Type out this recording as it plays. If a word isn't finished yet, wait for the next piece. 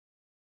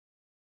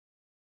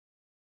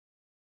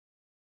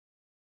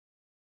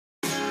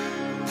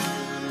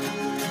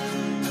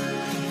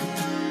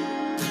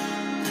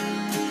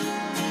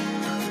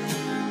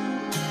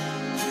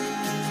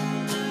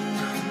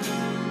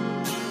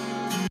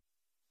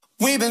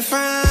We've been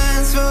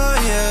friends for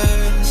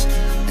years,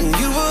 and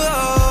you were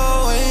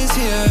always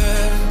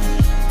here.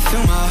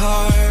 Feel my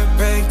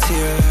heartbreak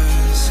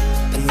tears,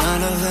 but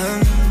none of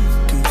them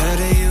compare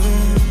to you.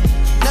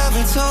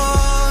 Never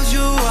told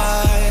you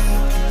why,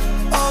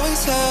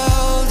 always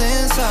held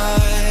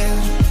inside.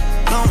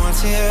 No more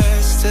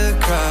tears to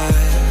cry,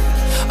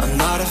 I'm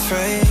not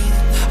afraid,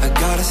 I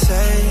gotta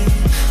say.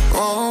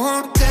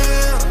 Oh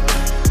damn,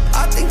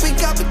 I think we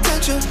got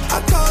potential. I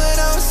call it,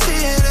 I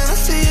see it, and I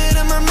see it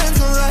in my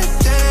mental. Like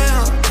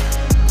damn,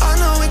 I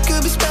know it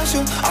could be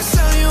special. I'll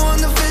sell you on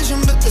the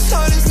vision, but this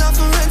heart is not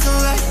for rental.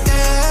 Like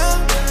damn,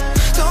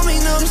 don't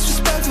mean no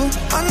disrespectful.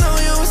 I know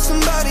you're with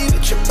somebody,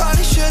 but your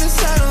body shouldn't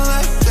settle.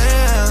 Like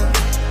damn,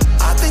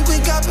 I think we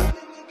got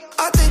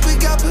I think we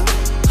got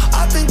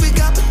I think we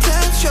got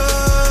potential.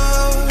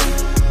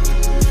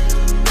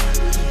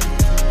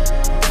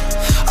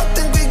 I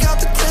think we got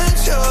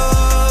potential.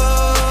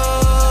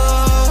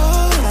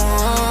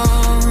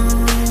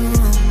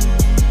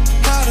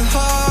 Had a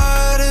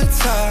heart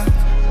attack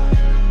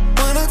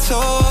when I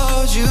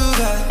told you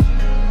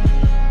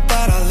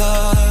that I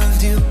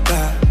loved you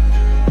back.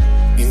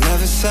 You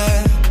never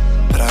said,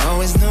 but I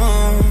always knew.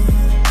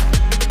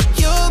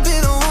 You'll be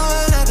the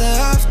one at the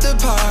after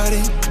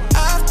party.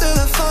 After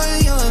the fun,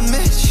 you'll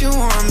admit you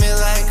want me.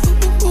 Like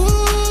ooh,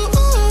 ooh,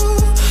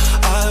 ooh,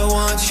 I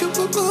want you.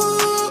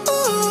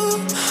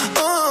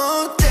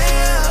 Oh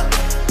damn,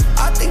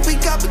 I think we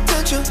got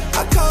potential.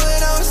 I call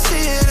it, I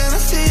see it, and I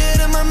see it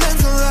in my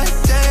mental. Like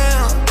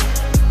damn,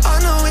 I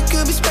know it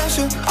could be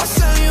special. I'll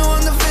sell you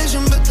on the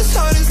vision, but this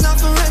heart is not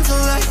for rental.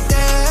 Like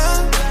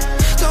damn,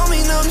 don't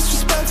mean no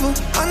disrespectful.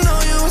 I know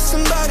you're with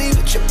somebody,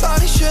 but your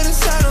body shouldn't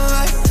settle.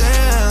 Like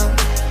damn,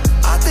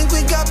 I think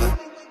we got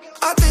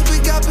I think we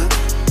got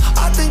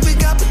I think we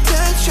got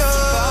potential.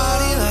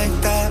 Body like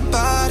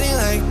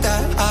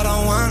that, I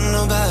don't want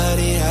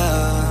nobody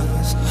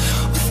else.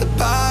 With a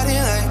body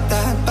like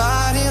that,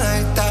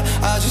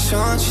 I just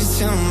want you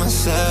to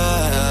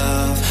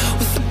myself.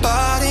 With a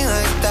body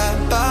like that,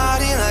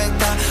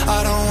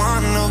 I don't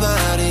want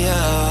nobody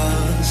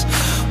else.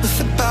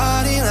 With a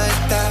body like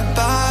that,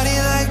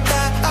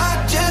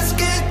 I just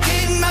can't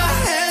keep my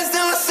hands to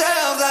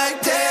myself.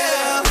 Like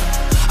damn,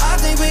 I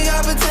think we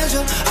got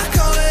potential. I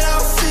call it, I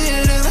see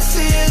it, and I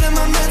see it in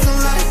my mental.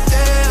 Like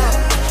damn,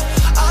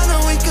 I know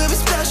we could be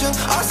special.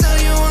 I'll sell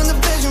you on the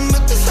vision,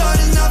 but this heart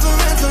is not for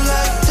rental.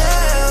 Like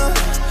damn,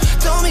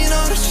 don't mean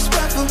no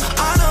disrespectful.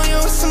 I know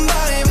you're with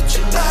somebody, but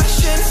your body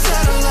shouldn't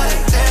settle.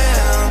 Like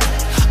damn,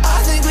 I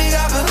think we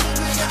got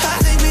I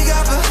think we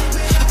got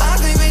I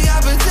think we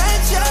got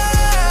potential.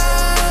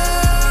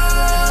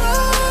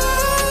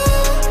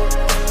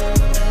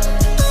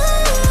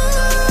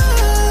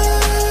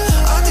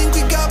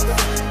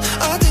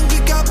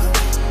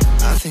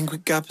 I think we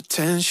got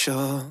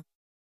potential.